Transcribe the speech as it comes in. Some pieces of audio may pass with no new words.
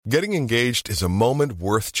Getting engaged is a moment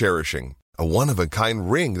worth cherishing. A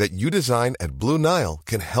one-of-a-kind ring that you design at Blue Nile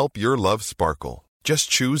can help your love sparkle. Just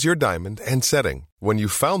choose your diamond and setting. When you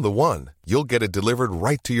found the one, you'll get it delivered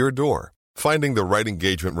right to your door. Finding the right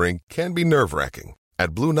engagement ring can be nerve-wracking.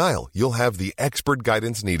 At Blue Nile, you'll have the expert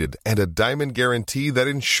guidance needed and a diamond guarantee that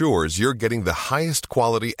ensures you're getting the highest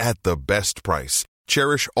quality at the best price.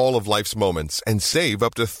 Cherish all of life's moments and save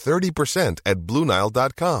up to 30% at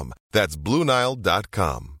BlueNile.com. That's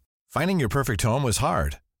BlueNile.com. Finding your perfect home was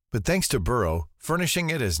hard, but thanks to Burrow, furnishing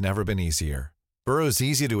it has never been easier. Burrow's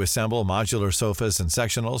easy-to-assemble modular sofas and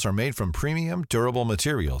sectionals are made from premium, durable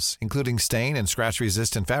materials, including stain and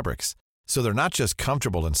scratch-resistant fabrics. So they're not just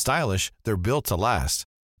comfortable and stylish, they're built to last.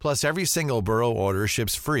 Plus, every single Burrow order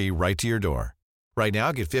ships free right to your door. Right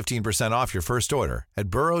now, get 15% off your first order at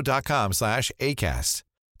burrow.com/ACAST.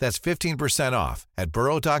 That's 15% off at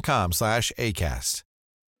burrow.com/ACAST.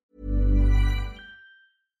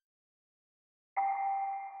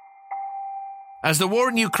 As the war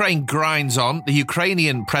in Ukraine grinds on, the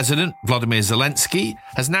Ukrainian President, Volodymyr Zelensky,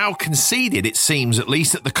 has now conceded, it seems at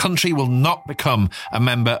least, that the country will not become a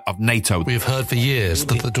member of NATO. We've heard for years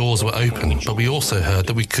that the doors were open, but we also heard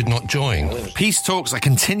that we could not join. Peace talks are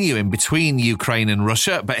continuing between Ukraine and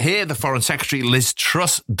Russia, but here the Foreign Secretary Liz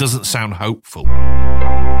Truss doesn't sound hopeful.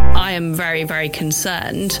 I am very, very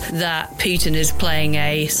concerned that Putin is playing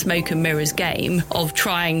a smoke and mirrors game of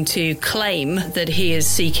trying to claim that he is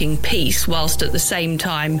seeking peace whilst at the same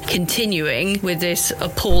time continuing with this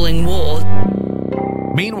appalling war.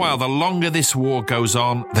 Meanwhile, the longer this war goes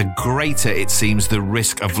on, the greater it seems the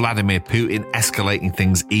risk of Vladimir Putin escalating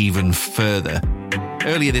things even further.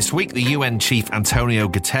 Earlier this week, the UN chief Antonio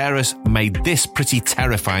Guterres made this pretty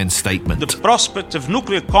terrifying statement. The prospect of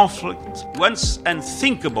nuclear conflict, once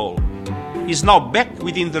unthinkable, is now back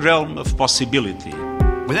within the realm of possibility.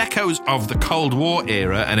 With echoes of the Cold War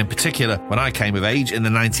era, and in particular when I came of age in the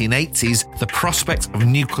 1980s, the prospect of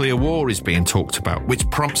nuclear war is being talked about, which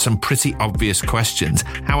prompts some pretty obvious questions.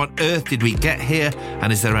 How on earth did we get here,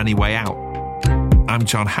 and is there any way out? I'm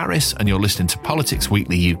John Harris, and you're listening to Politics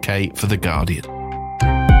Weekly UK for The Guardian.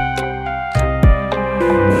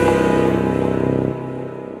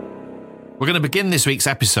 We're going to begin this week's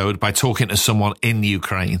episode by talking to someone in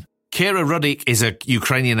Ukraine. Kira Rudik is a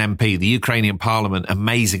Ukrainian MP. The Ukrainian parliament,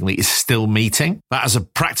 amazingly, is still meeting. That has a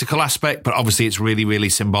practical aspect, but obviously it's really, really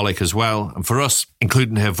symbolic as well. And for us,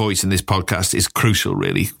 including her voice in this podcast is crucial,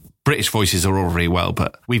 really. British voices are all very well,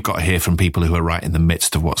 but we've got to hear from people who are right in the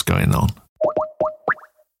midst of what's going on.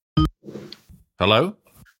 Hello?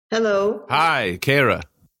 Hello. Hi, Kira.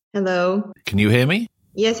 Hello. Can you hear me?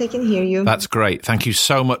 Yes, I can hear you. That's great. Thank you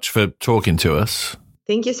so much for talking to us.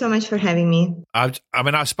 Thank you so much for having me. I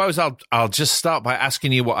suppose I'll just start by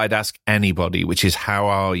asking you what I'd ask anybody, which is, how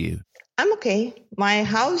are you? I'm okay. My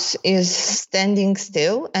house is standing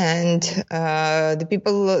still, and the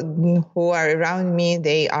people who are around me,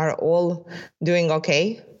 they are all doing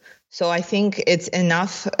okay. So I think it's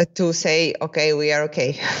enough to say, okay, we are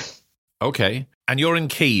okay. Okay. And you're in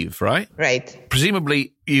Kyiv, right? Right.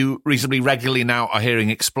 Presumably, you reasonably regularly now are hearing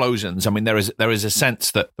explosions. I mean, there is a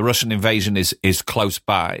sense that the Russian invasion is close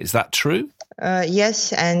by. Is that true?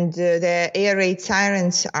 Yes, and the air raid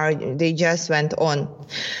sirens they just went on.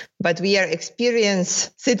 But we are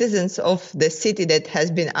experienced citizens of the city that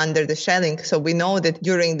has been under the shelling, so we know that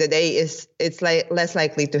during the day it's less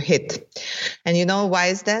likely to hit. And you know why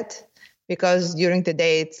is that? Because during the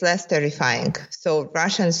day it's less terrifying. So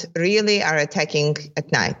Russians really are attacking at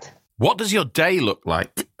night. What does your day look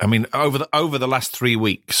like? I mean, over the last 3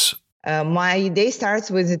 weeks. My day starts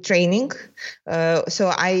with the training. So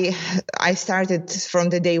I started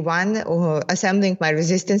from the day one assembling my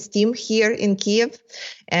resistance team here in Kyiv.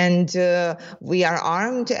 And we are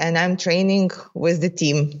armed and I'm training with the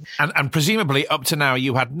team. And presumably up to now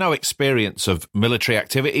you had no experience of military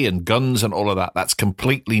activity and guns and all of that. That's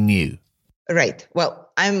completely new. Right. Well,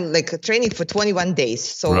 I'm training for 21 days.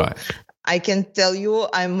 So right. I can tell you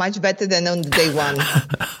I'm much better than on day one.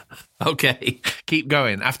 Okay, keep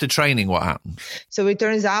going. After training, what happened? So it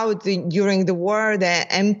turns out during the war, the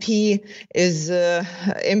MP's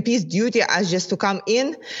duty is just to come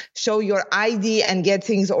in, show your ID and get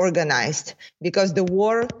things organized because the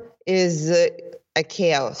war is a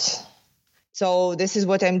chaos. So this is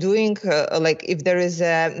what I'm doing. If there is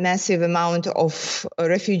a massive amount of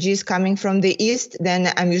refugees coming from the east,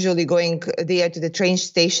 then I'm usually going there to the train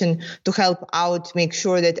station to help out, make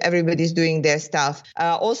sure that everybody's doing their stuff.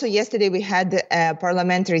 Also, yesterday we had a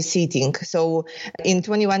parliamentary seating. So in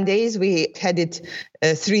 21 days, we had it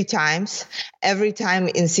 3 times, every time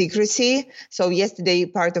in secrecy. So yesterday,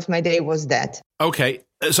 part of my day was that. Okay.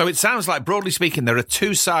 So it sounds like, broadly speaking, there are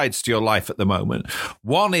two sides to your life at the moment.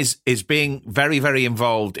 One is being very, very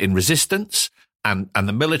involved in resistance and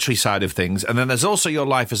the military side of things. And then there's also your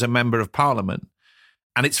life as a member of parliament.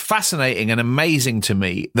 And it's fascinating and amazing to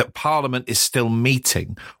me that parliament is still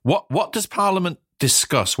meeting. What does parliament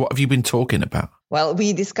discuss? What have you been talking about? Well,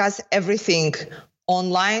 we discuss everything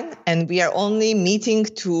online, and we are only meeting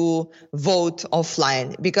to vote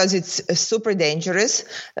offline because it's super dangerous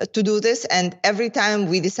to do this. And every time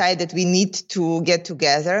we decide that we need to get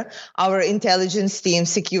together, our intelligence team,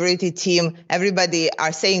 security team, everybody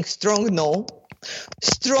are saying strong no.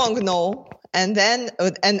 And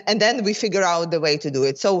then we figure out the way to do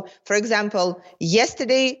it. So, for example,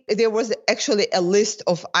 yesterday there was actually a list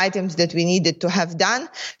of items that we needed to have done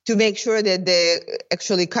to make sure that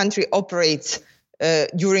the country operates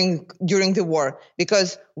during the war,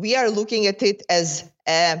 because we are looking at it as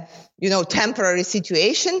a temporary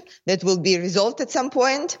situation that will be resolved at some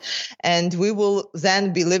point, and we will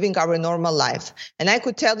then be living our normal life. And I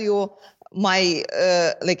could tell you, my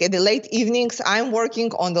at the late evenings, I'm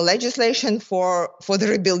working on the legislation for the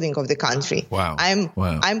rebuilding of the country. Wow.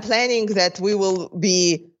 I'm planning that we will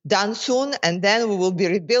be done soon, and then we will be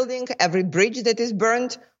rebuilding. Every bridge that is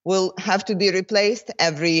burned will have to be replaced.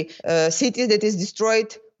 Every city that is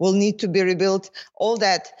destroyed will need to be rebuilt. All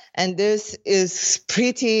that, and this is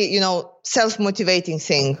pretty, self-motivating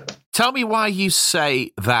thing. Tell me why you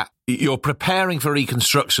say that you're preparing for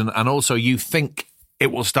reconstruction, and also you think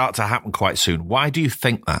it will start to happen quite soon. Why do you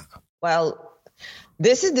think that? Well,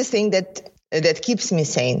 this is the thing that keeps me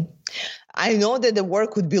sane. I know that the war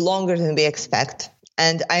could be longer than we expect.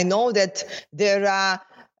 And I know that there are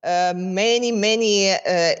many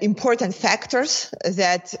important factors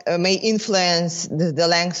that may influence the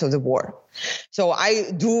length of the war. So I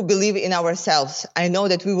do believe in ourselves. I know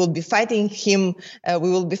that we will be fighting him. We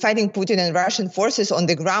will be fighting Putin and Russian forces on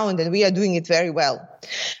the ground, and we are doing it very well.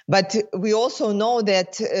 But we also know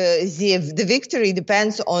that the victory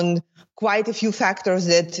depends on quite a few factors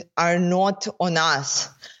that are not on us.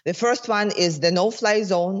 The first one is the no-fly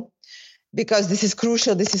zone, because this is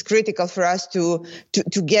crucial, this is critical for us to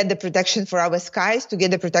get the protection for our skies, to get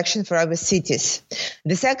the protection for our cities.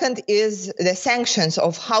 The second is the sanctions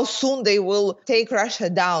of how soon they will take Russia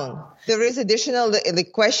down. There is additional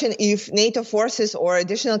question if NATO forces or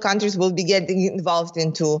additional countries will be getting involved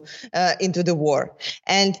into the war.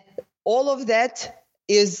 And all of that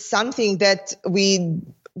is something that we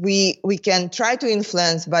can try to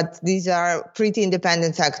influence, but these are pretty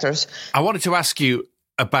independent factors. I wanted to ask you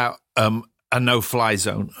about a no-fly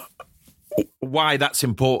zone, why that's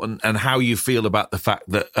important, and how you feel about the fact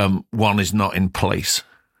that one is not in place.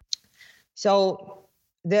 So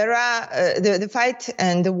there are the fight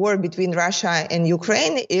and the war between Russia and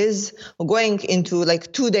Ukraine is going into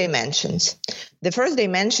two dimensions. The first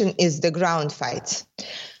dimension is the ground fights.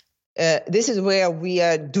 This is where we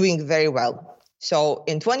are doing very well. So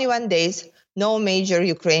in 21 days, no major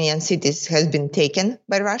Ukrainian cities has been taken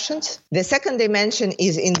by Russians. The second dimension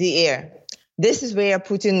is in the air. This is where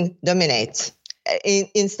Putin dominates.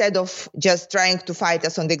 Instead of just trying to fight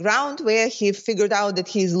us on the ground, where he figured out that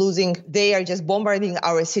he's losing, they are just bombarding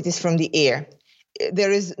our cities from the air.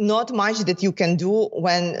 There is not much that you can do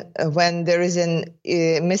when there is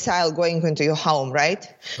a missile going into your home, right?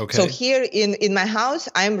 Okay. So here in my house,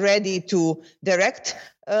 I'm ready to direct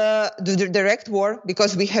war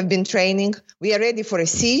because we have been training. We are ready for a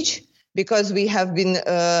siege because we have been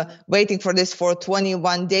waiting for this for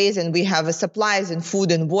 21 days, and we have supplies and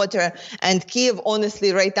food and water. And Kyiv,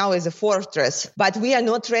 honestly, right now is a fortress. But we are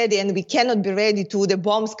not ready, and we cannot be ready to the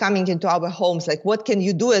bombs coming into our homes. What can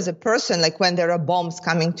you do as a person, when there are bombs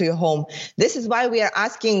coming to your home? This is why we are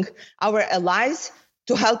asking our allies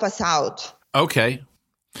to help us out. Okay.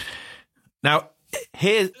 Now,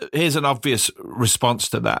 here's an obvious response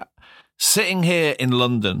to that. Sitting here in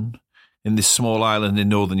London, in this small island in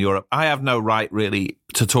Northern Europe, I have no right really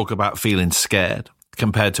to talk about feeling scared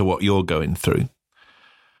compared to what you're going through.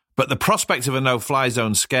 But the prospect of a no-fly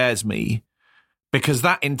zone scares me because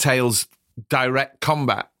that entails direct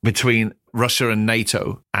combat between Russia and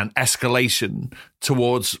NATO and escalation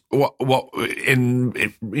towards what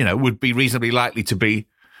would be reasonably likely to be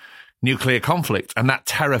nuclear conflict. And that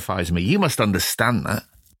terrifies me. You must understand that.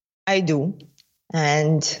 I do.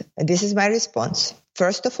 And this is my response.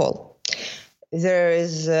 First of all, there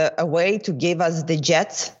is a way to give us the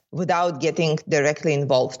jets without getting directly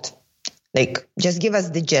involved. Just give us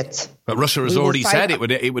the jets. But Russia has already said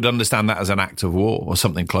it would understand that as an act of war or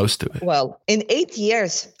something close to it. Well, in 8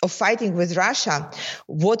 years of fighting with Russia,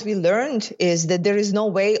 what we learned is that there is no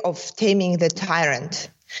way of taming the tyrant.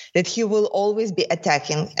 that he will always be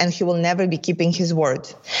attacking and he will never be keeping his word.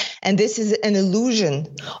 And this is an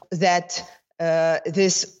illusion that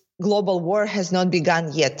this global war has not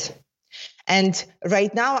begun yet. And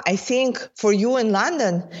right now, I think for you in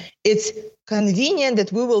London, it's convenient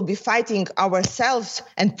that we will be fighting ourselves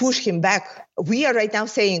and push him back. We are right now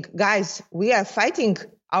saying, guys, we are fighting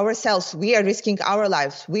ourselves. We are risking our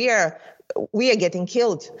lives. We are getting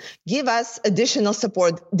killed. Give us additional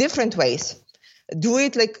support, different ways. Do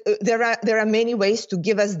it like there are many ways to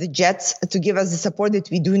give us the jets, to give us the support that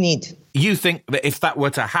we do need. You think that if that were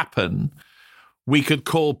to happen, we could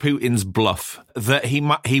call Putin's bluff, that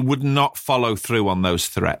he would not follow through on those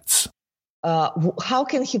threats? How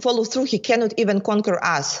can he follow through? He cannot even conquer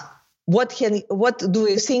us. What do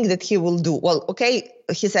you think that he will do? Well, okay,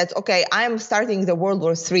 he said, okay, I am starting the World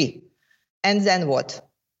War III. And then what?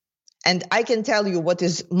 And I can tell you what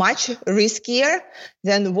is much riskier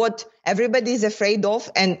than what everybody is afraid of,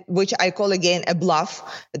 and which I call again a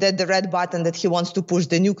bluff, that the red button that he wants to push,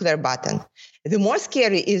 the nuclear button. The more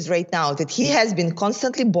scary is right now that he has been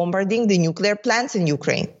constantly bombarding the nuclear plants in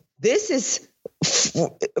Ukraine. This is,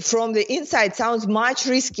 from the inside, sounds much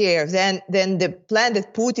riskier than the plan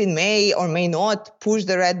that Putin may or may not push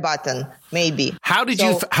the red button, maybe. How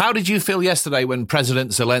did you feel yesterday when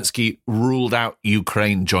President Zelensky ruled out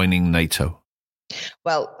Ukraine joining NATO?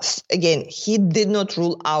 Well, again, he did not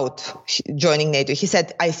rule out joining NATO. He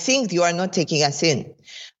said, I think you are not taking us in.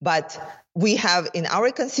 But we have in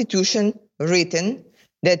our constitution written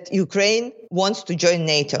that Ukraine wants to join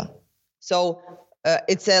NATO. So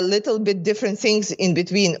it's a little bit different things in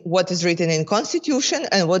between what is written in constitution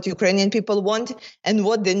and what Ukrainian people want and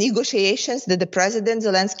what the negotiations that the President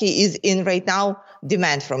Zelensky is in right now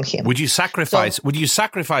demand from him. Would you sacrifice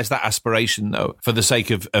that aspiration, though, for the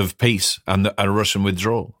sake of peace and a Russian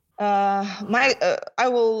withdrawal? I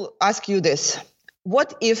will ask you this.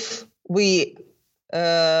 What if we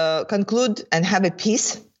conclude and have a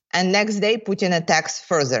peace and next day Putin attacks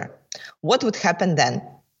further? What would happen then?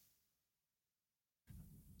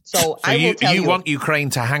 So you want Ukraine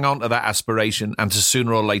to hang on to that aspiration and to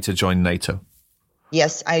sooner or later join NATO?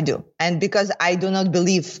 Yes, I do. And because I do not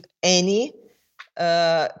believe any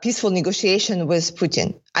peaceful negotiation with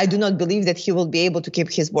Putin, I do not believe that he will be able to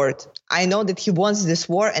keep his word. I know that he wants this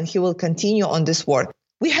war and he will continue on this war.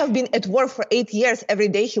 We have been at war for 8 years. Every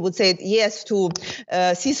day he would say yes to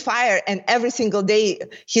ceasefire, and every single day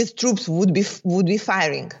his troops would be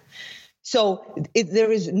firing. So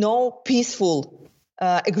there is no peaceful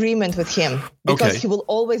agreement with him because he will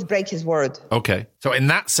always break his word. Okay. So in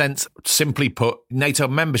that sense, simply put, NATO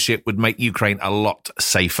membership would make Ukraine a lot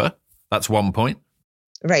safer. That's one point.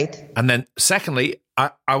 Right. And then secondly,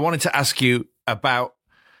 I wanted to ask you about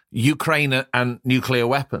Ukraine and nuclear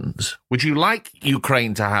weapons. Would you like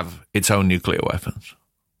Ukraine to have its own nuclear weapons?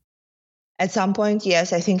 At some point,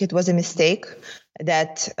 yes, I think it was a mistake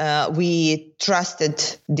that we trusted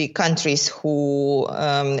the countries who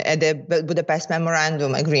at the Budapest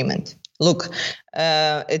Memorandum Agreement. Look,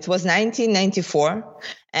 it was 1994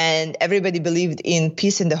 and everybody believed in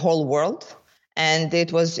peace in the whole world. And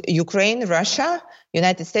it was Ukraine, Russia,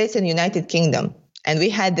 United States, and United Kingdom. And we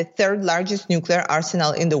had the third largest nuclear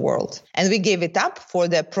arsenal in the world. And we gave it up for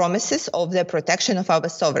the promises of the protection of our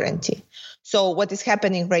sovereignty. So what is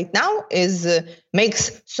happening right now is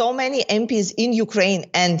makes so many MPs in Ukraine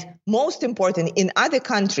and most important in other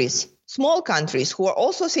countries, small countries who are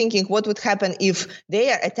also thinking what would happen if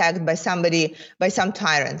they are attacked by somebody, by some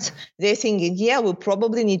tyrants. They're thinking, yeah, we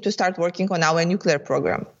probably need to start working on our nuclear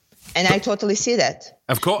program. And I totally see that.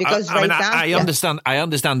 Of course, because I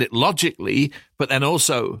understand it logically, but then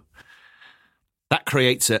also that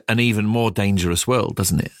creates an even more dangerous world,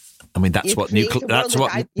 doesn't it? I mean, that's what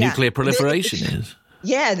nuclear proliferation is.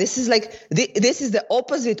 Yeah, this is the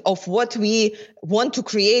opposite of what we want to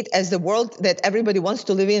create as the world that everybody wants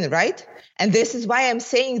to live in, right? And this is why I'm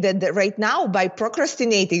saying that right now, by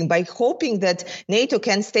procrastinating, by hoping that NATO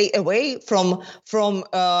can stay away from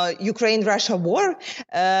Ukraine-Russia war,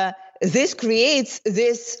 this creates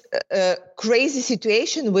this crazy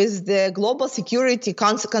situation with the global security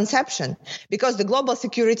conception, because the global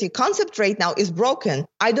security concept right now is broken.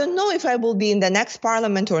 I don't know if I will be in the next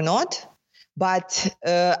parliament or not, but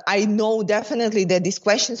I know definitely that these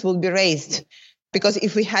questions will be raised. Because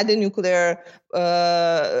if we had a nuclear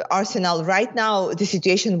arsenal right now, the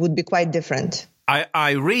situation would be quite different.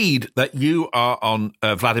 I read that you are on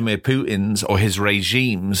Vladimir Putin's or his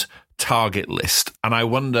regime's target list, and I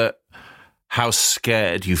wonder how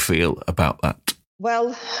scared you feel about that.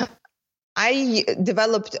 Well, I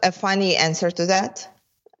developed a funny answer to that.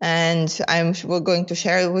 and we're going to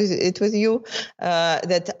share it with you,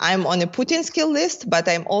 that I'm on a Putin skill list, but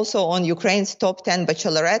I'm also on Ukraine's top 10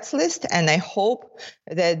 bachelorettes list, and I hope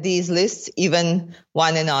that these lists even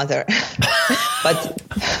one another. But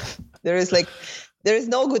there is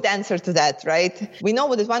no good answer to that, right? We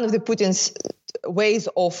know that one of the Putin's ways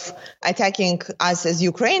of attacking us as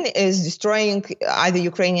Ukraine is destroying either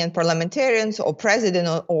Ukrainian parliamentarians or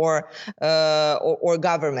president or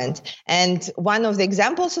government. And one of the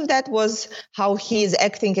examples of that was how he is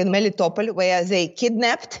acting in Melitopol, where they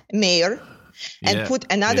kidnapped mayor and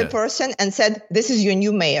put another person and said, "This is your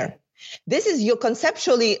new mayor." This is your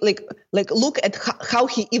conceptually like look at how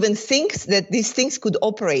he even thinks that these things could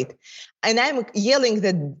operate. And I'm yelling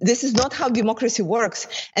that this is not how democracy works.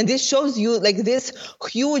 And this shows you this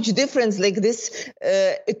huge difference, this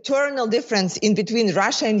eternal difference in between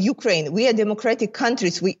Russia and Ukraine. We are democratic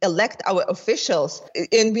countries. We elect our officials.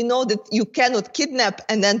 And we know that you cannot kidnap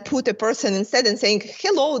and then put a person instead and saying,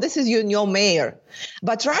 "Hello, this is your new mayor."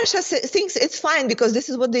 But Russia thinks it's fine because this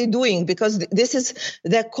is what they're doing, because this is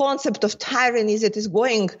the concept of tyranny that is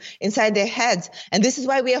going inside their heads. And this is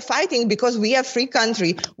why we are fighting, because we are a free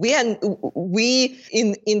country. We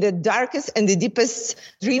in the darkest and the deepest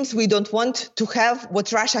dreams, we don't want to have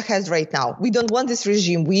what Russia has right now. We don't want this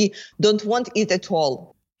regime. We don't want it at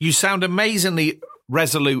all. You sound amazingly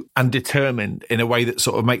resolute and determined in a way that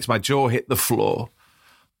sort of makes my jaw hit the floor.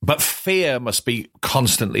 But fear must be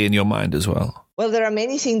constantly in your mind as well. Well, there are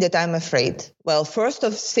many things that I'm afraid. Well, first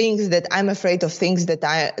of things that I'm afraid of things that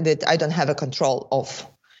I don't have a control of.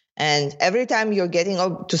 And every time you're getting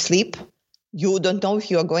up to sleep, you don't know if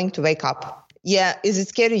you are going to wake up. Yeah, is it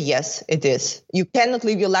scary? Yes, it is. You cannot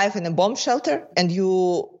live your life in a bomb shelter, and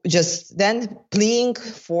you just then pleading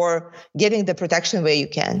for getting the protection where you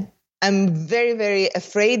can. I'm very, very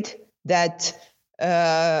afraid that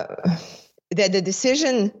the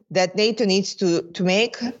decision that NATO needs to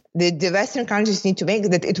make, the Western countries need to make,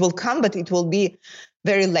 that it will come, but it will be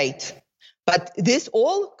very late. But this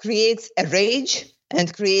all creates a rage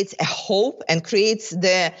and creates a hope and creates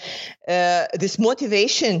this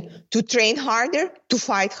motivation to train harder, to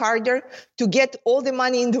fight harder, to get all the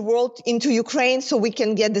money in the world into Ukraine so we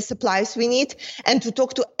can get the supplies we need, and to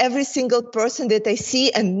talk to every single person that I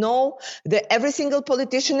see and know, every single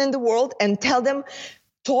politician in the world, and tell them,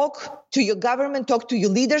 talk to your government, talk to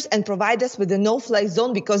your leaders, and provide us with a no-fly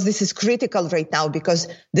zone, because this is critical right now, because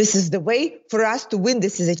this is the way for us to win.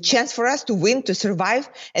 This is a chance for us to win, to survive,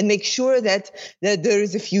 and make sure that there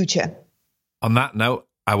is a future. On that note,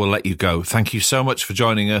 I will let you go. Thank you so much for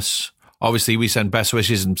joining us. Obviously, we send best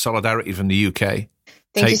wishes and solidarity from the UK.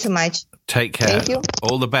 Thank you so much. Take care. Thank you.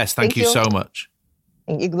 All the best. Thank you so much.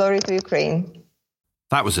 And glory to Ukraine.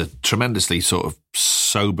 That was a tremendously sort of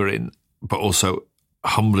sobering, but also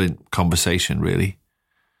humbling conversation, really.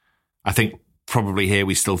 I think probably here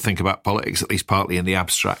we still think about politics, at least partly in the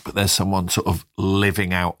abstract, but there's someone sort of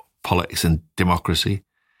living out politics and democracy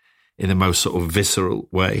in the most sort of visceral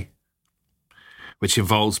way, which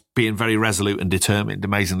involves being very resolute and determined,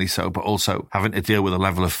 amazingly so, but also having to deal with a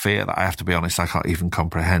level of fear that I have to be honest, I can't even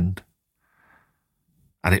comprehend.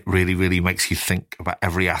 And it really, really makes you think about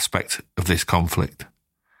every aspect of this conflict.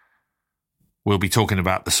 We'll be talking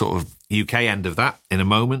about the sort of UK end of that in a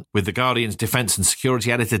moment with The Guardian's defence and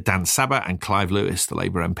security editor Dan Sabbah and Clive Lewis, the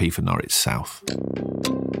Labour MP for Norwich South.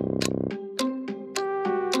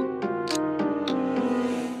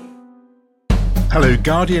 Hello,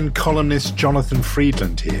 Guardian columnist Jonathan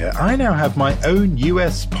Freedland here. I now have my own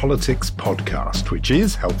US politics podcast, which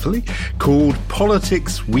is, helpfully, called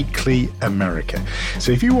Politics Weekly America.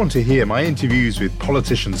 So if you want to hear my interviews with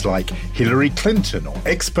politicians like Hillary Clinton, or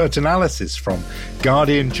expert analysis from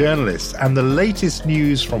Guardian journalists, and the latest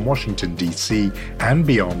news from Washington, D.C. and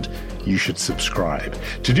beyond, you should subscribe.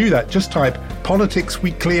 To do that, just type Politics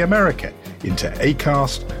Weekly America into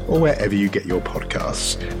Acast or wherever you get your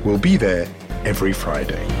podcasts. We'll be there every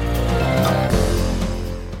Friday.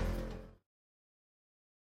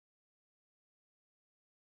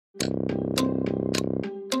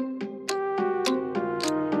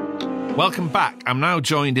 Welcome back. I'm now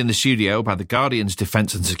joined in the studio by The Guardian's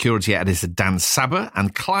defence and security editor Dan Sabbah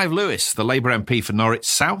and Clive Lewis, the Labour MP for Norwich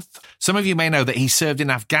South. Some of you may know that he served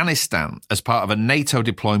in Afghanistan as part of a NATO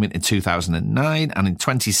deployment in 2009, and in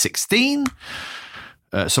 2016...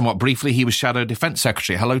 somewhat briefly, he was Shadow Defence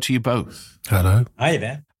Secretary. Hello to you both. Hello. Hi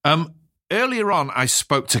there. Earlier on, I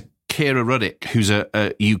spoke to Kira Rudik, who's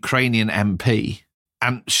a Ukrainian MP,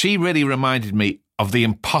 and she really reminded me of the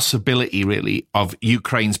impossibility, really, of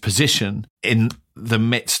Ukraine's position in the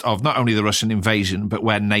midst of not only the Russian invasion, but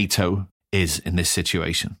where NATO is in this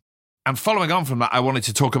situation. And following on from that, I wanted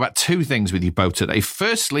to talk about two things with you both today.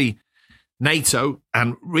 Firstly, NATO,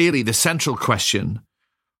 and really the central question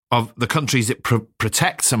of the countries it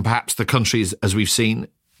protects, and perhaps the countries, as we've seen,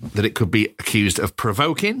 that it could be accused of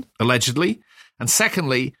provoking, allegedly. And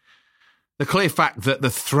secondly, the clear fact that the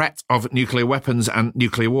threat of nuclear weapons and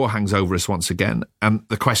nuclear war hangs over us once again, and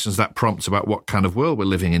the questions that prompts about what kind of world we're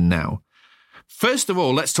living in now. First of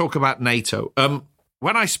all, let's talk about NATO.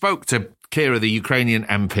 When I spoke to Kira, the Ukrainian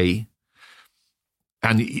MP,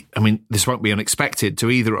 and I mean, this won't be unexpected to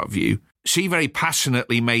either of you, she very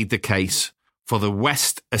passionately made the case for the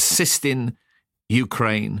West assisting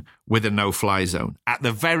Ukraine with a no-fly zone, at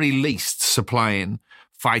the very least supplying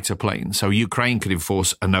fighter planes, so Ukraine could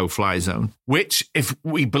enforce a no-fly zone, which, if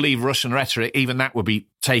we believe Russian rhetoric, even that would be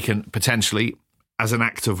taken potentially as an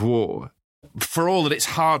act of war. For all that it's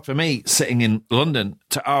hard for me sitting in London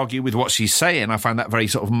to argue with what she's saying, I find that very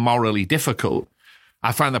sort of morally difficult.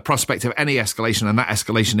 I find the prospect of any escalation, and that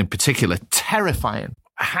escalation in particular, terrifying.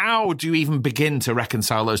 How do you even begin to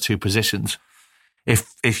reconcile those two positions,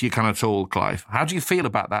 if you can at all, Clive? How do you feel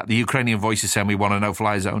about that? The Ukrainian voice is saying we want a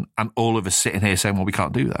no-fly zone, and all of us sitting here saying, well, we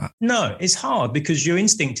can't do that. No, it's hard because your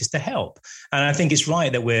instinct is to help. And I think it's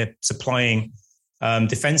right that we're supplying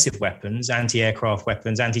defensive weapons, anti-aircraft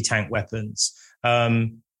weapons, anti-tank weapons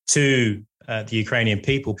to the Ukrainian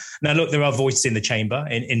people. Now, look, there are voices in the chamber,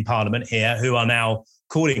 in Parliament here, who are now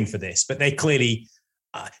calling for this, but they clearly,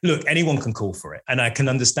 look, anyone can call for it. And I can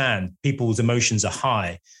understand people's emotions are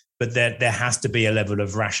high, but there has to be a level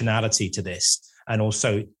of rationality to this, and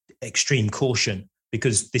also extreme caution,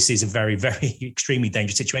 because this is a very, very extremely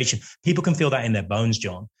dangerous situation. People can feel that in their bones,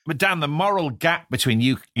 John. But Dan, the moral gap between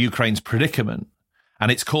Ukraine's predicament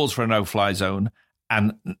and its calls for a no-fly zone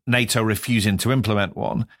and NATO refusing to implement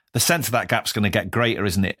one, the sense of that gap's going to get greater,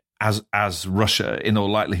 isn't it? As Russia, in all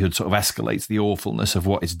likelihood, sort of escalates the awfulness of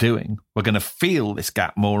what it's doing. We're going to feel this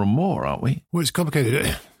gap more and more, aren't we? Well, it's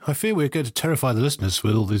complicated. I fear we're going to terrify the listeners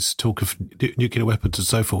with all this talk of nuclear weapons and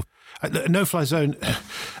so forth. No-fly zone.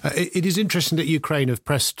 It is interesting that Ukraine have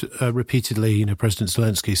pressed repeatedly. You know, President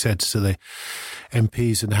Zelensky said to the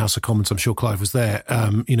MPs in the House of Commons, I'm sure Clive was there,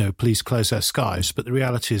 please close our skies. But the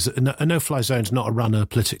reality is a no-fly zone is not a runner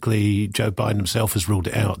politically. Joe Biden himself has ruled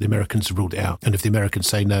it out. The Americans have ruled it out. And if the Americans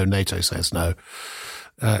say no, NATO says no.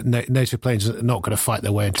 NATO planes are not going to fight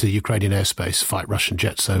their way into the Ukrainian airspace, fight Russian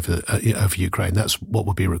jets over Ukraine. That's what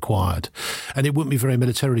would be required. And it wouldn't be very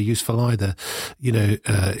militarily useful either. You know,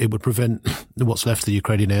 it would prevent what's left of the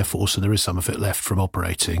Ukrainian Air Force, and there is some of it left, from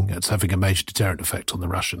operating. It's having a major deterrent effect on the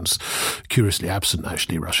Russians. Curiously absent,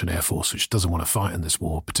 actually, Russian Air Force, which doesn't want to fight in this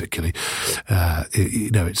war particularly,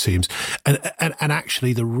 it seems. And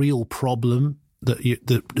actually the real problem that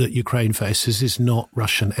Ukraine faces is not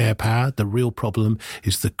Russian air power. The real problem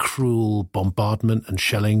is the cruel bombardment and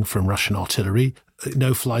shelling from Russian artillery.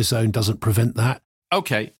 No-fly zone doesn't prevent that.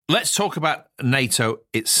 Okay, let's talk about NATO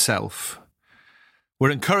itself. We're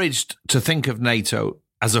encouraged to think of NATO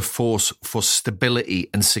as a force for stability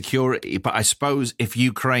and security, but I suppose if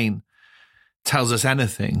Ukraine tells us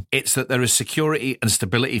anything, it's that there is security and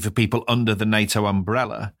stability for people under the NATO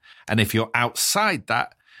umbrella. And if you're outside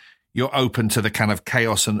that, you're open to the kind of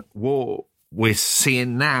chaos and war we're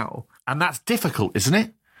seeing now. And that's difficult, isn't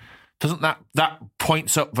it? Doesn't that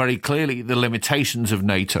points up very clearly the limitations of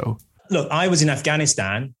NATO? Look, I was in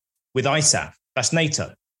Afghanistan with ISAF. That's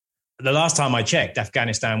NATO. The last time I checked,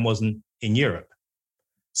 Afghanistan wasn't in Europe.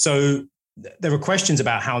 So there are questions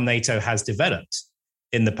about how NATO has developed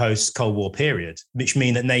in the post-Cold War period, which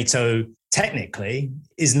mean that NATO technically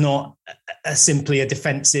is not simply a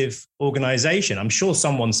defensive organization. I'm sure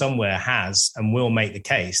someone somewhere has and will make the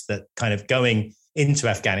case that kind of going into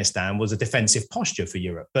Afghanistan was a defensive posture for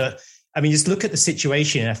Europe. But I mean, just look at the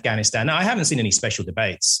situation in Afghanistan. Now, I haven't seen any special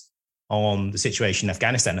debates on the situation in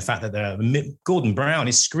Afghanistan. The fact that Gordon Brown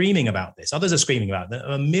is screaming about this. Others are screaming about it. There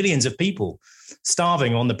are millions of people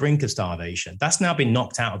starving on the brink of starvation. That's now been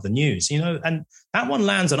knocked out of the news, you know, and that one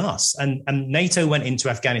lands on us. And NATO went into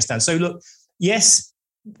Afghanistan. So look, yes,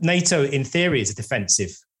 NATO in theory is a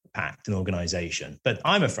defensive pact and organization, but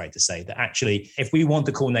I'm afraid to say that actually, if we want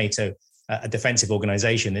to call NATO a defensive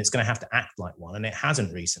organization, it's going to have to act like one, and it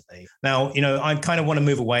hasn't recently. Now, you know, I kind of want to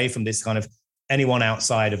move away from this kind of anyone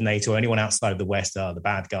outside of NATO or anyone outside of the West are the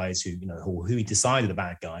bad guys who we decide are the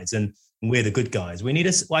bad guys, and we're the good guys. We need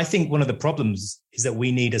I think one of the problems is that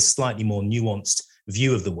we need a slightly more nuanced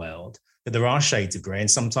view of the world, that there are shades of grey,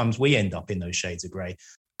 and sometimes we end up in those shades of grey.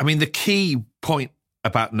 I mean, the key point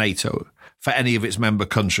about NATO for any of its member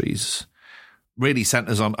countries really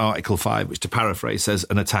centres on Article 5, which, to paraphrase, says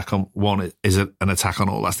an attack on one is an attack on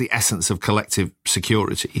all. That's the essence of collective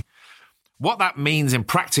security. What that means in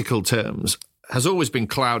practical terms has always been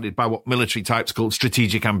clouded by what military types call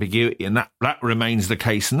strategic ambiguity, and that remains the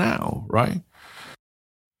case now, right?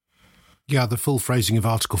 Yeah, the full phrasing of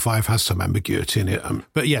Article 5 has some ambiguity in it.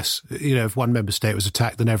 But yes, if one member state was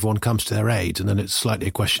attacked, then everyone comes to their aid. And then it's slightly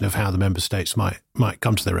a question of how the member states might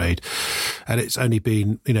come to their aid. And it's only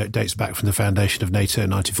been, it dates back from the foundation of NATO in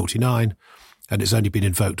 1949. And it's only been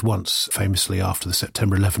invoked once, famously after the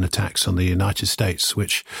September 11 attacks on the United States,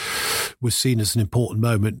 which was seen as an important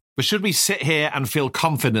moment. But should we sit here and feel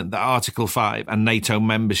confident that Article 5 and NATO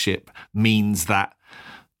membership means that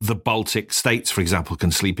the Baltic states, for example, can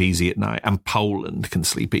sleep easy at night, and Poland can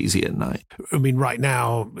sleep easy at night? I mean, right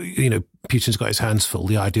now, Putin's got his hands full.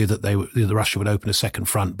 The idea that Russia would open a second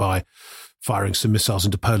front by firing some missiles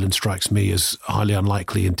into Poland strikes me as highly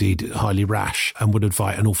unlikely, indeed highly rash, and would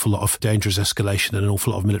invite an awful lot of dangerous escalation and an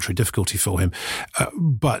awful lot of military difficulty for him.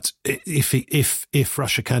 But if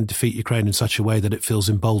Russia can defeat Ukraine in such a way that it feels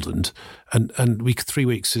emboldened, and 3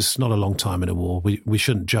 weeks is not a long time in a war. We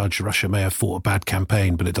shouldn't judge. Russia may have fought a bad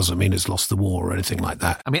campaign, but it doesn't mean it's lost the war or anything like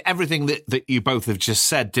that. I mean, everything that you both have just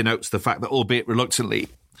said denotes the fact that, albeit reluctantly,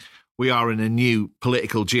 we are in a new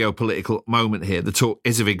geopolitical moment here. The talk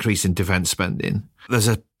is of increasing defence spending. There's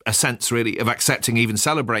a sense, really, of accepting, even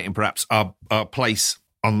celebrating, perhaps, our place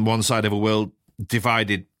on one side of a world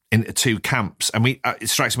divided into two camps. And it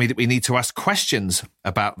strikes me that we need to ask questions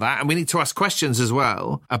about that. And we need to ask questions as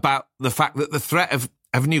well about the fact that the threat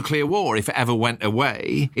of nuclear war, if it ever went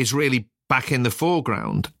away, is really back in the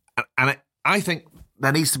foreground. And I think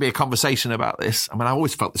there needs to be a conversation about this. I mean, I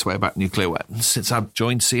always felt this way about nuclear weapons since I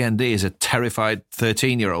joined CND as a terrified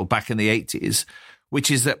 13-year-old back in the 80s, which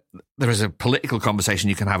is that there is a political conversation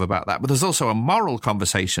you can have about that, but there's also a moral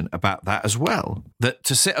conversation about that as well. That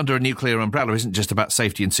to sit under a nuclear umbrella isn't just about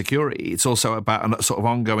safety and security. It's also about a sort of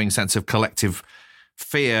ongoing sense of collective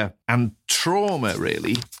fear and trauma,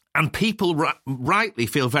 really. And people rightly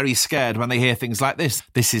feel very scared when they hear things like this.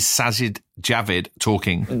 This is Sajid Javid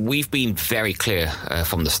talking. We've been very clear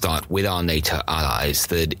from the start with our NATO allies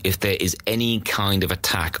that if there is any kind of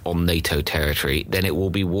attack on NATO territory, then it will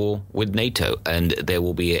be war with NATO, and there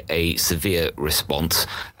will be a severe response.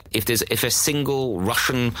 If a single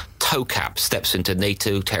Russian toe cap steps into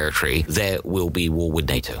NATO territory, there will be war with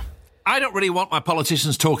NATO. I don't really want my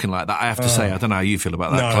politicians talking like that, I have to say. I don't know how you feel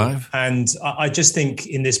about that, Clive. And I just think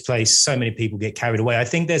in this place, so many people get carried away. I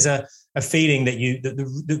think there's a feeling that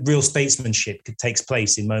the real statesmanship takes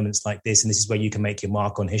place in moments like this, and this is where you can make your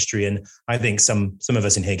mark on history. And I think some of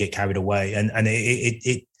us in here get carried away, and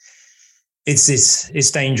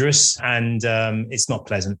it's dangerous, and it's not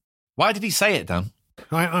pleasant. Why did he say it, Dan?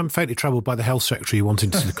 I'm faintly troubled by the health secretary wanting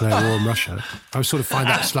to declare war on Russia. I sort of find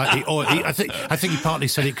that slightly odd. I think he partly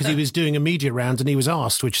said it because he was doing a media round and he was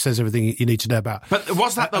asked, which says everything you need to know about. But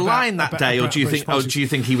was that the line that day, or do you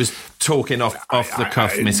think he was talking off the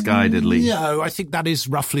cuff misguidedly? No, I think that is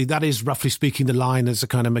roughly speaking the line as a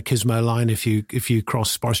kind of machismo line. If you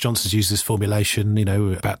cross, Boris Johnson's used this formulation,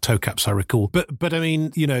 about toe caps, I recall. But I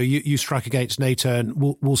mean, you strike against NATO and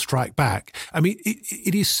we'll strike back. I mean,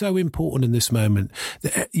 it is so important in this moment.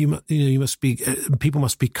 You must be. People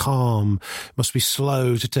must be calm. Must be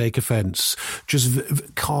slow to take offence.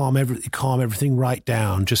 Just calm everything right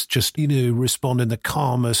down. Just respond in the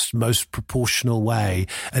calmest, most proportional way,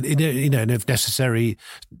 and and if necessary,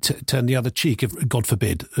 turn the other cheek. If God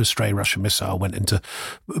forbid a stray Russian missile went into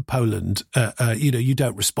Poland, you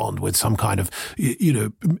don't respond with some kind of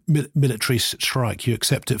military strike. You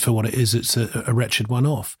accept it for what it is. It's a wretched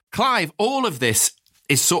one-off. Clive, all of this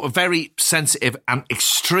is sort of very sensitive and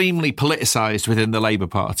extremely politicised within the Labour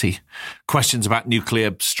Party. Questions about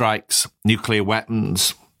nuclear strikes, nuclear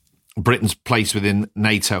weapons, Britain's place within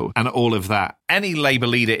NATO, and all of that. Any Labour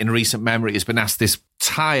leader in recent memory has been asked this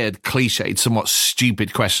tired, cliched, somewhat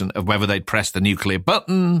stupid question of whether they'd press the nuclear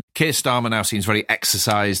button. Keir Starmer now seems very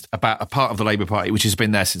exercised about a part of the Labour Party which has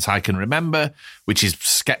been there since I can remember, which is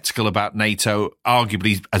sceptical about NATO,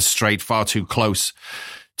 arguably has strayed far too close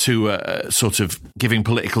to sort of giving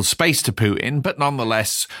political space to Putin, but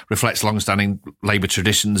nonetheless reflects long-standing Labour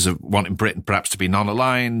traditions of wanting Britain perhaps to be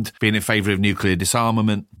non-aligned, being in favour of nuclear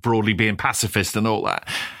disarmament, broadly being pacifist and all that.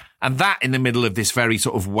 And that, in the middle of this very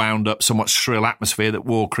sort of wound-up, somewhat shrill atmosphere that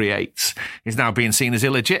war creates, is now being seen as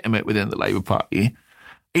illegitimate within the Labour Party.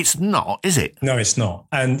 It's not, is it? No, it's not.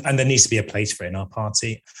 And there needs to be a place for it in our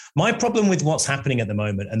party. My problem with what's happening at the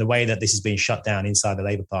moment and the way that this is being shut down inside the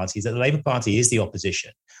Labour Party is that the Labour Party is the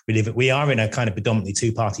opposition. We are in a kind of predominantly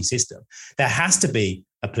two-party system. There has to be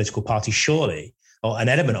a political party, surely, or an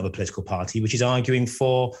element of a political party, which is arguing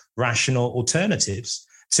for rational alternatives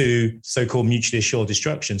to so-called mutually assured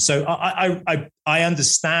destruction. So I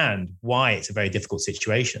understand why it's a very difficult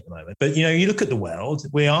situation at the moment. But, you look at the world,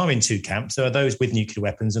 we are in two camps. There are those with nuclear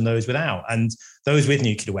weapons and those without. And those with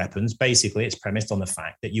nuclear weapons, basically, it's premised on the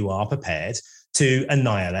fact that you are prepared to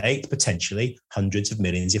annihilate potentially hundreds of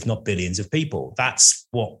millions, if not billions of people. That's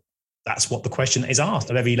what the question is asked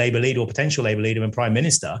of every Labour leader or potential Labour leader and Prime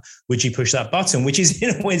Minister. Would you push that button? Which is,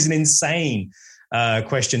 is an insane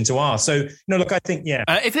question to ask. So, look, I think,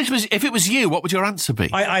 if it was you, what would your answer be?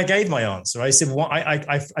 I gave my answer. I said,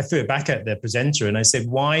 I threw it back at the presenter and I said,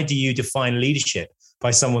 why do you define leadership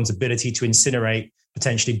by someone's ability to incinerate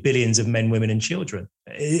potentially billions of men, women and children?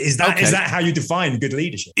 Is that how you define good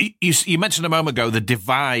leadership? You mentioned a moment ago the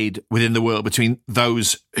divide within the world between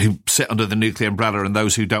those who sit under the nuclear umbrella and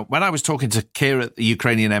those who don't. When I was talking to Kira, the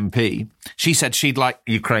Ukrainian MP, she said she'd like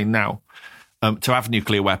Ukraine now to have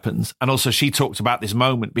nuclear weapons. And also she talked about this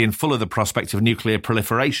moment being full of the prospect of nuclear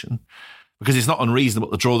proliferation, because it's not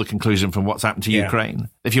unreasonable to draw the conclusion from what's happened to Ukraine.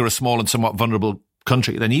 If you're a small and somewhat vulnerable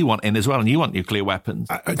country, then you want in as well, and you want nuclear weapons.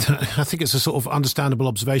 I think it's a sort of understandable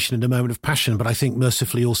observation in a moment of passion, but I think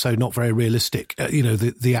mercifully also not very realistic.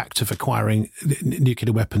 The act of acquiring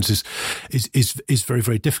nuclear weapons is very,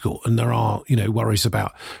 very difficult, and there are worries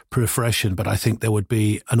about proliferation. But I think there would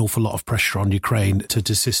be an awful lot of pressure on Ukraine to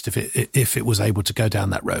desist if it was able to go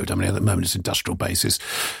down that road. I mean, at the moment its industrial base is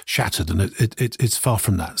shattered, and it's far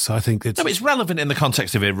from that. So I think it's relevant in the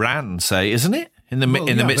context of Iran, say, isn't it? In the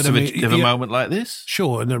midst of a moment like this.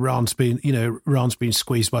 Sure, and Iran's been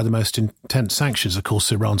squeezed by the most intense sanctions. Of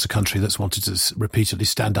course, Iran's a country that's wanted to repeatedly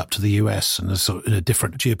stand up to the US and is sort of in a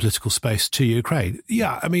different geopolitical space to Ukraine.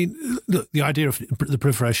 Yeah, I mean, look, the idea of the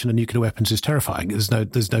proliferation of nuclear weapons is terrifying. There's no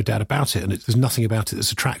doubt about it, and there's nothing about it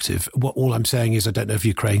that's attractive. All I'm saying is I don't know if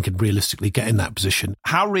Ukraine can realistically get in that position.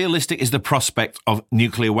 How realistic is the prospect of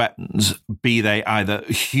nuclear weapons, be they either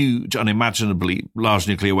huge, unimaginably large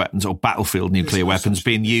nuclear weapons or battlefield nuclear weapons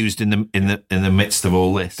being used in the midst of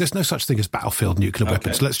all this? There's no such thing as battlefield nuclear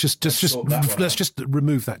weapons. Let's just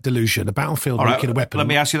remove that delusion. A battlefield nuclear weapon. Let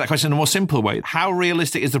me ask you that question in a more simple way. How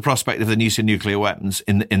realistic is the prospect of the use of nuclear weapons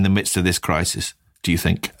in the midst of this crisis, do you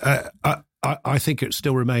think? I think it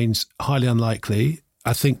still remains highly unlikely.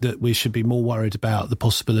 I think that we should be more worried about the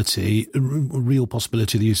real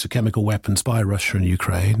possibility of the use of chemical weapons by Russia and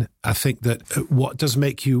Ukraine. I think that what does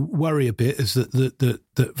make you worry a bit is that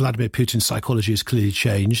Vladimir Putin's psychology has clearly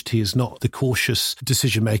changed. He is not the cautious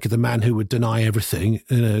decision maker, the man who would deny everything,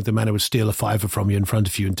 the man who would steal a fiver from you in front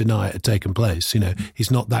of you and deny it had taken place. He's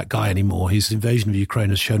not that guy anymore. His invasion of Ukraine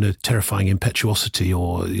has shown a terrifying impetuosity,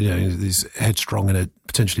 or he's headstrong in a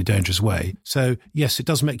potentially dangerous way. So yes, it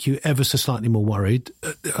does make you ever so slightly more worried.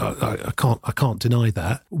 I can't deny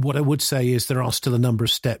that. What I would say is there are still a number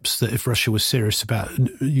of steps that if Russia was serious about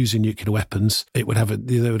using nuclear weapons, they would have a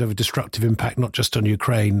destructive impact not just on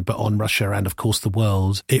Ukraine but on Russia and of course the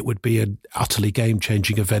world. It would be an utterly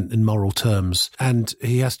game-changing event in moral terms, and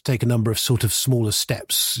he has to take a number of sort of smaller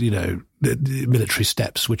steps, military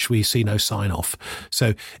steps, which we see no sign of.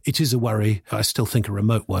 So it is a worry. I still think a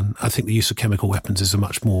remote one. I think the use of chemical weapons is a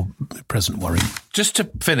much more present worry. Just to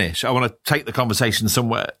finish, I want to take the conversation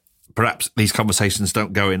somewhere. Perhaps these conversations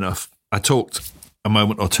don't go enough. I talked a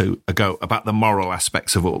moment or two ago about the moral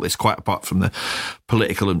aspects of all this, quite apart from the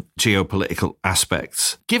political and geopolitical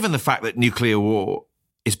aspects. Given the fact that nuclear war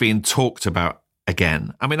is being talked about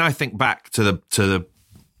again, I mean, I think back to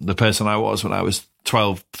the person I was when I was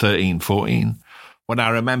 12, 13, 14, when I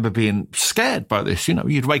remember being scared by this.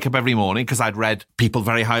 You'd wake up every morning because I'd read people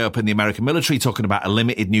very high up in the American military talking about a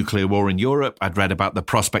limited nuclear war in Europe. I'd read about the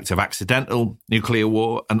prospect of accidental nuclear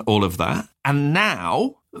war and all of that. And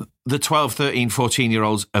now the 12, 13,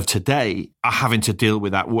 14-year-olds of today are having to deal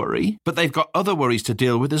with that worry, but they've got other worries to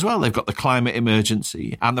deal with as well. They've got the climate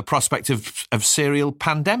emergency and the prospect of serial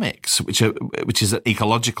pandemics, which is an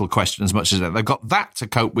ecological question as much as they've got that to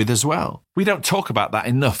cope with as well. We don't talk about that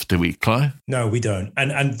enough, do we, Clive? No, we don't.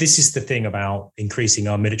 And this is the thing about increasing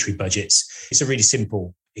our military budgets. It's a really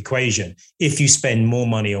simple equation. If you spend more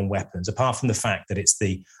money on weapons, apart from the fact that it's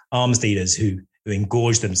the arms dealers who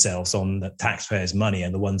engorge themselves on the taxpayers' money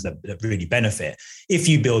and the ones that really benefit. If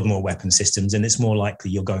you build more weapon systems, then it's more likely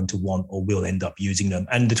you're going to want or will end up using them.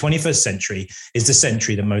 And the 21st century is the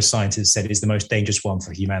century that most scientists said is the most dangerous one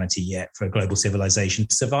for humanity yet, for a global civilization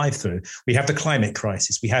to survive through. We have the climate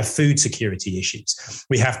crisis. We have food security issues.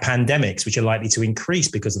 We have pandemics, which are likely to increase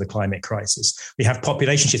because of the climate crisis. We have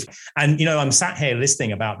population shift. And, I'm sat here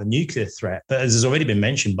listening about the nuclear threat, but as has already been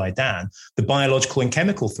mentioned by Dan, the biological and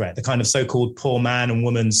chemical threat, the kind of so-called poor man and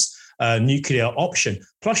woman's nuclear option.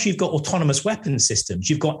 Plus, you've got autonomous weapons systems.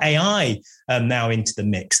 You've got AI now into the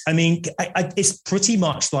mix. I mean, it's pretty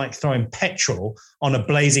much like throwing petrol on a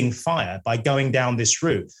blazing fire by going down this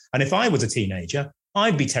route. And if I was a teenager,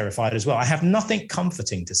 I'd be terrified as well. I have nothing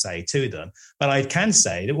comforting to say to them, but I can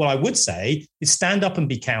say that what I would say is stand up and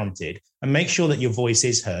be counted and make sure that your voice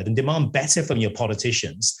is heard and demand better from your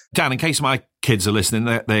politicians. Dan, in case my kids are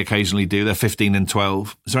listening, they occasionally do, they're 15 and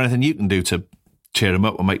 12. Is there anything you can do to cheer them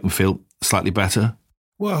up or make them feel slightly better?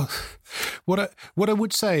 Well, what I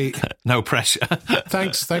would say... No pressure.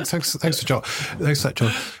 Thanks, John. Thanks for that,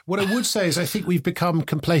 John. What I would say is I think we've become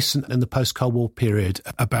complacent in the post-Cold War period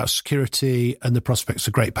about security and the prospects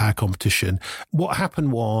of great power competition. What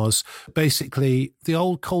happened was basically the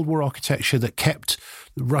old Cold War architecture that kept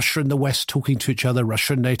Russia and the West talking to each other,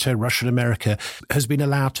 Russia and NATO, Russia and America, has been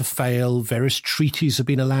allowed to fail. Various treaties have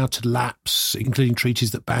been allowed to lapse, including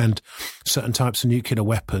treaties that banned certain types of nuclear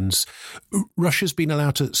weapons. Russia's been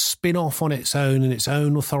allowed to spin off on its own in its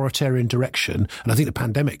own authoritarian direction. And I think the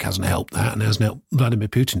pandemic hasn't helped that, and hasn't helped Vladimir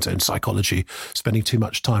Putin's own psychology, spending too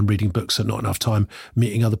much time reading books and not enough time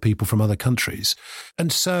meeting other people from other countries.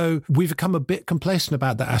 And so we've become a bit complacent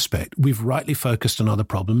about that aspect. We've rightly focused on other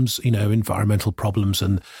problems, environmental problems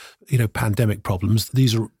and, pandemic problems.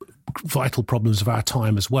 These are vital problems of our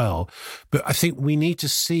time as well. But I think we need to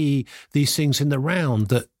see these things in the round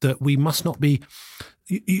that we must not be...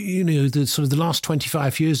 the last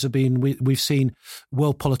 25 years have been, we've seen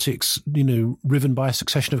world politics, riven by a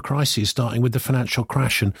succession of crises, starting with the financial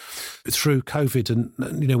crash and through COVID. And,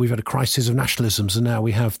 we've had a crisis of nationalisms, and now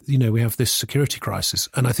we have this security crisis.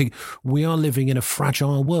 And I think we are living in a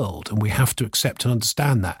fragile world, and we have to accept and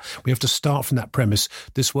understand that. We have to start from that premise.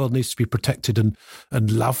 This world needs to be protected and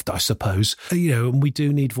loved, I suppose. And we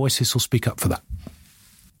do need voices who'll speak up for that.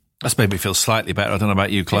 That's made me feel slightly better. I don't know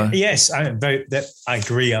about you, Chloe. Yes, I agree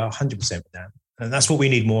 100% with that. And that's what we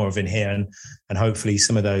need more of in here. And hopefully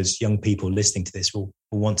some of those young people listening to this will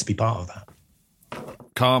want to be part of that.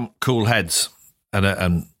 Calm, cool heads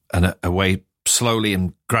and a way slowly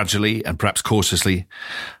and gradually and perhaps cautiously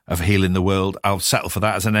of healing the world. I'll settle for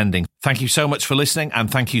that as an ending. Thank you so much for listening.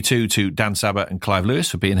 And thank you too to Dan Sabat and Clive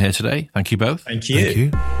Lewis for being here today. Thank you both. Thank you. Thank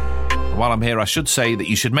you. While I'm here, I should say that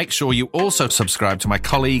you should make sure you also subscribe to my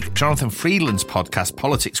colleague Jonathan Friedland's podcast,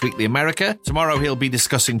 Politics Weekly America. Tomorrow he'll be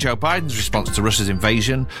discussing Joe Biden's response to Russia's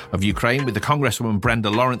invasion of Ukraine with the Congresswoman Brenda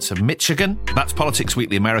Lawrence of Michigan. That's Politics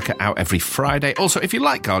Weekly America, out every Friday. Also, if you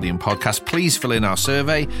like Guardian Podcast, please fill in our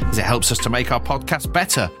survey, as it helps us to make our podcast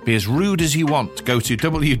better. Be as rude as you want. Go to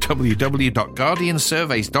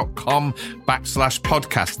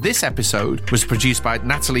www.guardiansurveys.com/podcast. This episode was produced by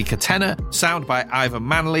Natalie Katena, sound by Ivan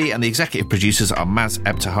Manley, and the executive producers are Maz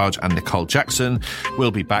Ebtehaj and Nicole Jackson. We'll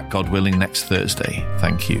be back, God willing, next Thursday.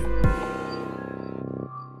 Thank you.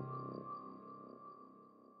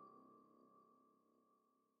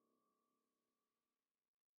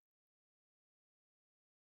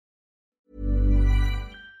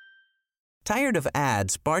 Tired of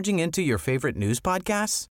ads barging into your favorite news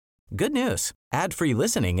podcasts? Good news. Ad-free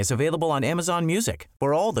listening is available on Amazon Music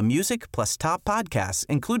for all the music plus top podcasts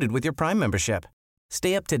included with your Prime membership.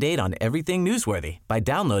 Stay up to date on everything newsworthy by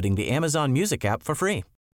downloading the Amazon Music app for free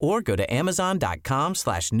or go to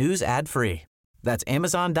amazon.com/news ad free. That's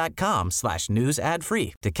amazon.com/news ad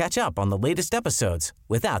free to catch up on the latest episodes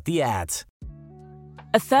without the ads.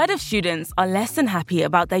 A third of students are less than happy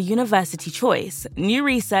about their university choice, new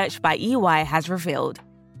research by EY has revealed.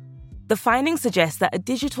 The findings suggest that a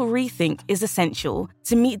digital rethink is essential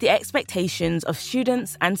to meet the expectations of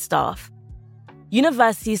students and staff.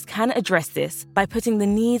 Universities can address this by putting the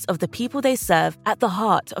needs of the people they serve at the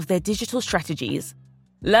heart of their digital strategies.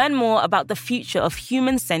 Learn more about the future of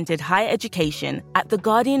human-centered higher education at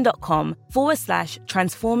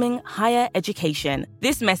theguardian.com/transforming higher education.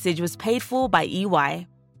 This message was paid for by EY.